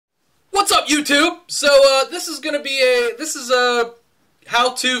up, YouTube? So this is a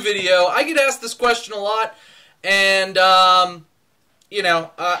how-to video. I get asked this question a lot, and I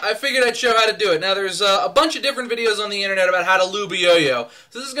figured I'd show how to do it. Now there's a bunch of different videos on the internet about how to lube a yo-yo.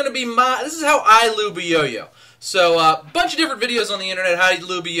 So this is how I lube a yo-yo. So a bunch of different videos on the internet how to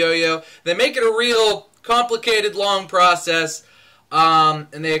lube a yo-yo. They make it a real complicated, long process. And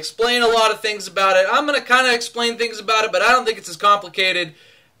they explain a lot of things about it. I'm going to kind of explain things about it, but I don't think it's as complicated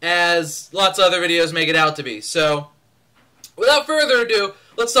as lots of other videos make it out to be. So, without further ado,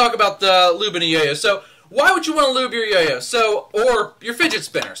 let's talk about lubing a yo-yo. So, why would you want to lube your yo-yo? Or your fidget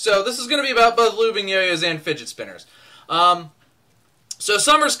spinner. So, this is going to be about both lubing yo-yos and fidget spinners. So,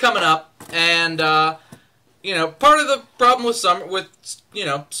 summer's coming up, and part of the problem with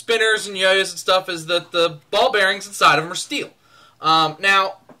spinners and yo-yos and stuff is that the ball bearings inside of them are steel.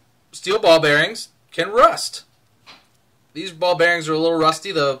 Now, steel ball bearings can rust. These ball bearings are a little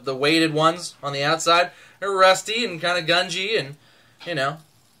rusty. The weighted ones on the outside are rusty and kind of gungy, and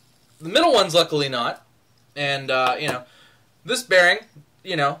the middle ones luckily not. And this bearing,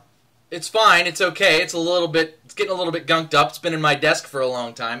 it's fine. It's okay. It's getting a little bit gunked up. It's been in my desk for a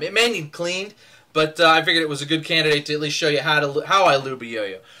long time. It may need cleaned, but I figured it was a good candidate to at least show you how I lube a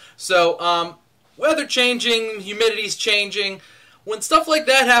yo-yo. So, weather changing, humidity's changing. When stuff like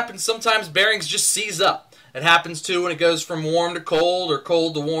that happens, sometimes bearings just seize up. It happens too when it goes from warm to cold or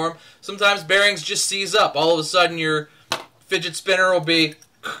cold to warm. Sometimes bearings just seize up. All of a sudden your fidget spinner will be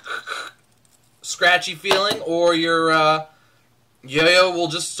scratchy feeling, or your yo-yo will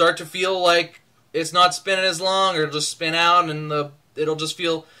just start to feel like it's not spinning as long, or it'll just spin out, and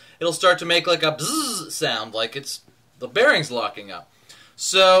it'll start to make like a bzzz sound, like the bearing's locking up.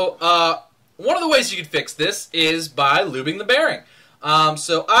 So one of the ways you can fix this is by lubing the bearing.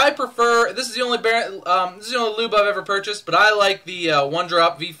 So I prefer, this is the only lube I've ever purchased, but I like the One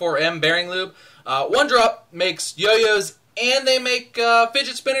Drop V4M bearing lube. One Drop makes yo-yos and they make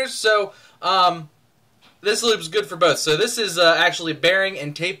fidget spinners, so this lube is good for both. So this is actually bearing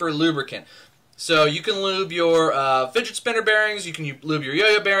and taper lubricant. So you can lube your fidget spinner bearings, you can lube your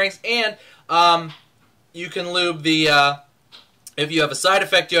yo-yo bearings, and you can lube the if you have a side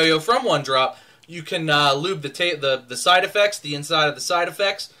effect yo-yo from One Drop, you can lube the side effects, the inside of the side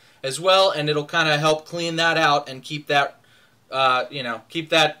effects as well, and it'll kind of help clean that out and keep that keep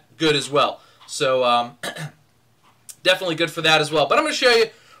that good as well. So definitely good for that as well. But I'm going to show you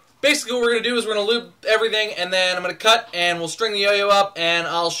basically what we're going to do is we're going to lube everything, and then I'm going to cut and we'll string the yo-yo up, and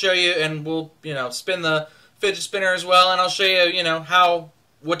I'll show you, and we'll spin the fidget spinner as well, and I'll show you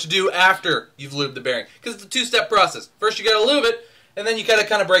what to do after you've lubed the bearing, because it's a two-step process. First you got to lube it, and then you gotta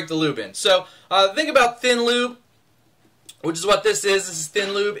kind of break the lube in. So the thing about thin lube, which is what this is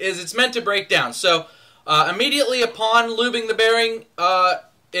thin lube, is it's meant to break down. So immediately upon lubing the bearing,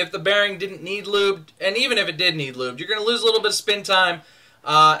 if the bearing didn't need lubed, and even if it did need lubed, you're going to lose a little bit of spin time,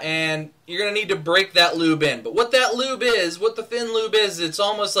 and you're going to need to break that lube in. But what that lube is, what the thin lube is, it's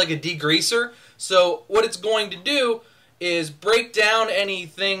almost like a degreaser. So what it's going to do is break down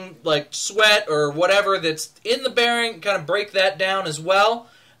anything like sweat or whatever that's in the bearing, kind of break that down as well,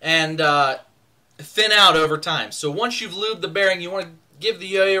 and thin out over time. So once you've lubed the bearing, you want to give the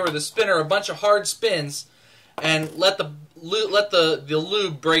yo-yo or the spinner a bunch of hard spins and let the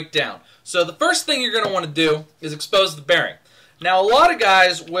lube break down. So the first thing you're going to want to do is expose the bearing. Now a lot of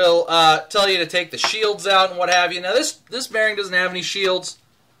guys will tell you to take the shields out and what have you. Now this bearing doesn't have any shields.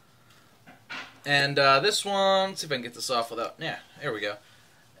 And this one, let's see if I can get this off without, yeah, there we go.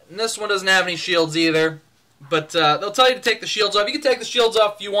 And this one doesn't have any shields either, but they'll tell you to take the shields off. You can take the shields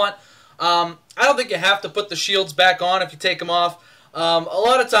off if you want. I don't think you have to put the shields back on if you take them off. A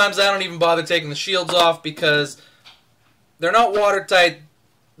lot of times I don't even bother taking the shields off because they're not watertight.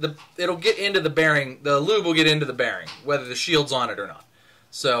 It'll get into the bearing, the lube will get into the bearing, whether the shield's on it or not.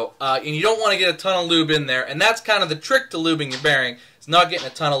 So, and you don't want to get a ton of lube in there, and that's kind of the trick to lubing your bearing, is not getting a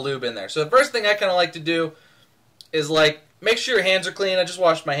ton of lube in there. So the first thing I kind of like to do is, make sure your hands are clean. I just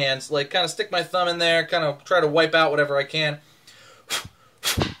washed my hands. Kind of stick my thumb in there, kind of try to wipe out whatever I can.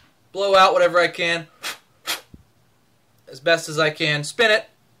 Blow out whatever I can as best as I can. Spin it.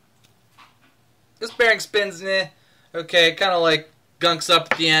 This bearing spins, okay, kind of gunks up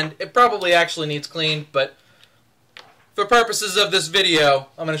at the end. It probably actually needs cleaned, but for purposes of this video,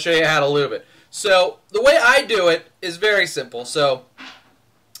 I'm going to show you how to lube it. So, the way I do it is very simple. So,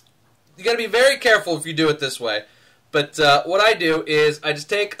 you got to be very careful if you do it this way. But what I do is I just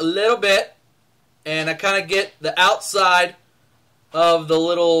take a little bit and I kind of get the outside of the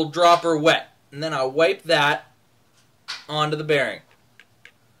little dropper wet. And then I wipe that onto the bearing.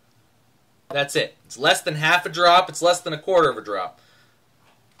 That's it. It's less than half a drop. It's less than a quarter of a drop.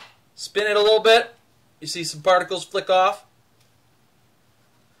 spin it a little bit. You see some particles flick off.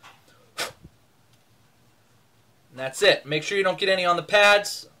 And that's it. Make sure you don't get any on the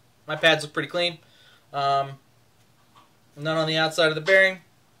pads. My pads look pretty clean. None on the outside of the bearing.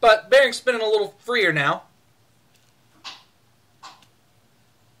 But bearing's spinning a little freer now.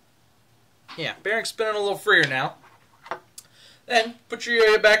 Yeah, bearing's spinning a little freer now. Then put your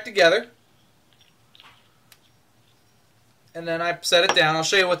yo-yo back together. And then I set it down. I'll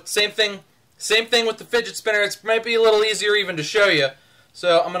show you what same thing with the fidget spinner. It might be a little easier even to show you.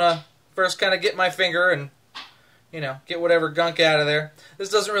 So I'm gonna first kind of get my finger and, you know, get whatever gunk out of there. This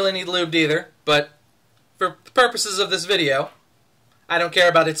doesn't really need lubed either, but for the purposes of this video, I don't care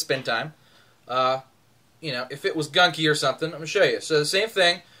about its spin time. You know, if it was gunky or something, I'm gonna show you. So the same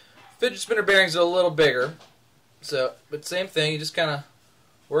thing. Fidget spinner bearings are a little bigger, so but same thing. You just kind of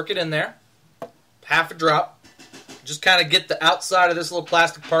work it in there, half a drop. Just kind of get the outside of this little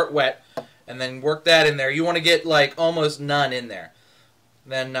plastic part wet, and then work that in there. You want to get like almost none in there.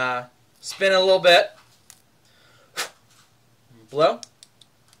 Then spin it a little bit. Blow.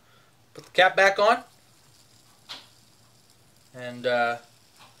 Put the cap back on. And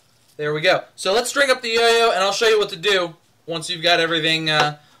there we go. So let's string up the yo-yo, and I'll show you what to do once you've got everything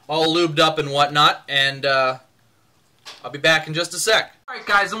all lubed up and whatnot. And I'll be back in just a sec. Alright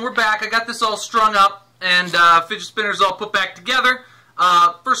guys, and we're back. I got this all strung up, and fidget spinners all put back together. First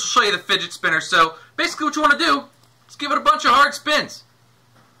I'll show you the fidget spinner. So basically what you want to do is give it a bunch of hard spins.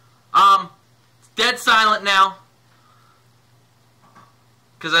 It's dead silent now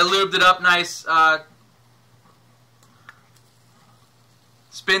because I lubed it up nice.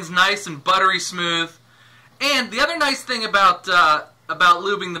 Spins nice and buttery smooth. And the other nice thing about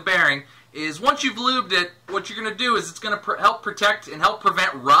lubing the bearing is once you've lubed it, what you're going to do is it's going to help protect and help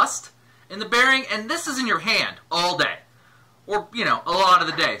prevent rust in the bearing, and this is in your hand all day, or, you know, a lot of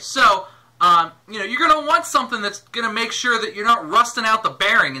the day. So, you know, you're going to want something that's going to make sure that you're not rusting out the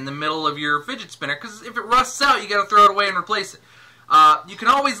bearing in the middle of your fidget spinner, because if it rusts out, you got to throw it away and replace it. You can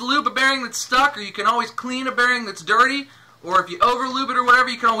always lube a bearing that's stuck, or you can always clean a bearing that's dirty, or if you over lube it or whatever,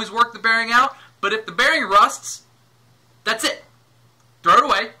 you can always work the bearing out. But if the bearing rusts, that's it. Throw it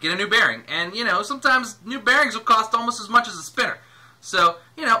away, get a new bearing. And, you know, sometimes new bearings will cost almost as much as a spinner. So,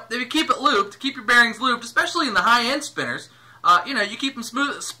 you know, if you keep it lubed, keep your bearings lubed, especially in the high-end spinners, you know, you keep them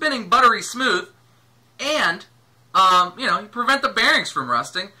smooth, spinning buttery smooth, and, you know, you prevent the bearings from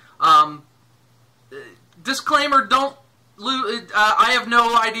rusting. Disclaimer, don't lube, I have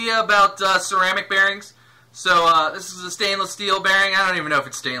no idea about ceramic bearings. So, this is a stainless steel bearing. I don't even know if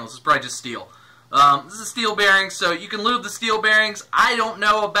it's stainless. It's probably just steel. This is a steel bearing, so you can lube the steel bearings. I don't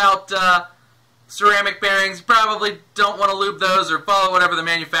know about ceramic bearings. You probably don't want to lube those or follow whatever the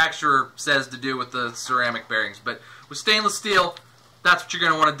manufacturer says to do with the ceramic bearings. But with stainless steel, that's what you're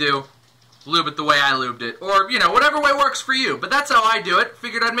going to want to do. Lube it the way I lubed it. Or, you know, whatever way works for you. But that's how I do it.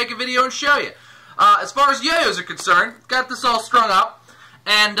 Figured I'd make a video and show you. As far as yo-yos are concerned, got this all strung up.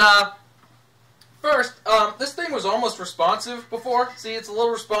 And, first, this thing was almost responsive before. See, it's a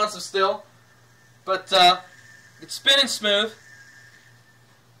little responsive still. But it's spinning smooth.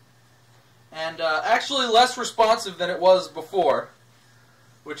 And actually less responsive than it was before.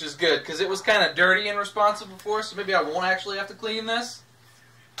 Which is good, because it was kind of dirty and responsive before, so maybe I won't actually have to clean this.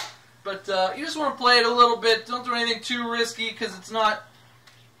 But you just want to play it a little bit. Don't do anything too risky, because it's not...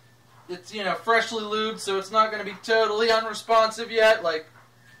 It's, you know, freshly lubed, so it's not going to be totally unresponsive yet. Like,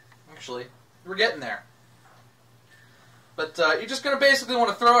 actually, we're getting there. But you're just going to basically want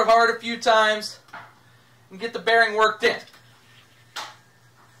to throw it hard a few times and get the bearing worked in.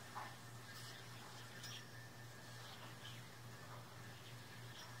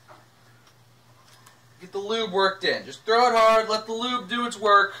 Get the lube worked in. Just throw it hard, let the lube do its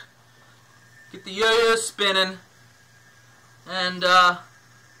work. Get the yo-yo spinning. And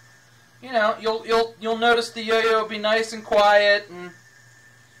you know, you'll notice the yo-yo will be nice and quiet, and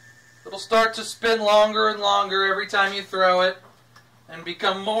it'll start to spin longer and longer every time you throw it, and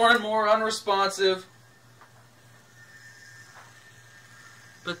become more and more unresponsive.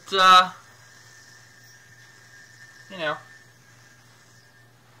 But, you know,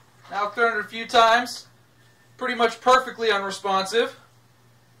 now I've thrown it a few times, pretty much perfectly unresponsive,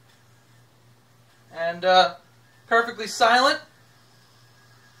 and perfectly silent.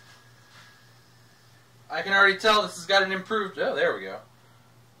 I can already tell this has got an improved... Oh, there we go.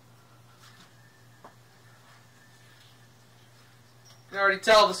 You can already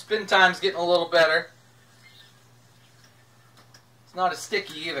tell the spin time's getting a little better. It's not as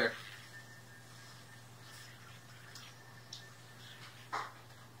sticky either.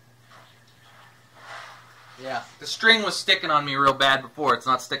 Yeah, the string was sticking on me real bad before. It's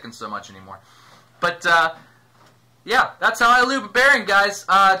not sticking so much anymore. But, yeah, that's how I lube a bearing, guys.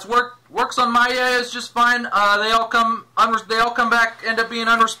 It's works on my yo-yos just fine. They all come back, end up being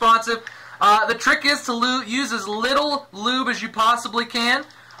unresponsive. The trick is to use as little lube as you possibly can,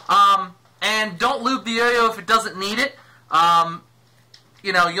 and don't lube the yo-yo if it doesn't need it.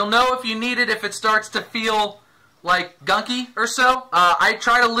 You know, you'll know if you need it if it starts to feel like gunky or so. I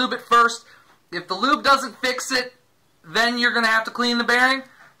try to lube it first. If the lube doesn't fix it, then you're going to have to clean the bearing.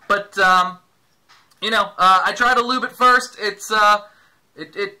 But, you know, I try to lube it first. It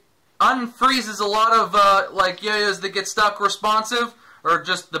unfreezes a lot of, like, yo-yos that get stuck responsive, or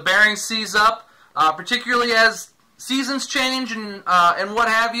just the bearing seize up, particularly as seasons change and what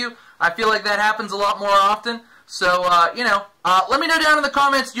have you. I feel like that happens a lot more often. So, you know, let me know down in the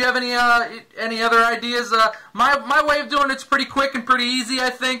comments, do you have any other ideas? My way of doing it's pretty quick and pretty easy, I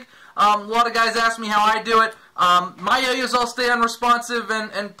think. A lot of guys ask me how I do it. My yo-yos all stay unresponsive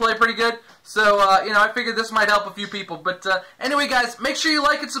and play pretty good. So, you know, I figured this might help a few people. But anyway, guys, make sure you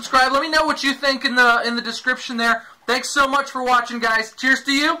like and subscribe. Let me know what you think in the description there. Thanks so much for watching, guys. Cheers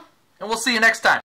to you, and we'll see you next time.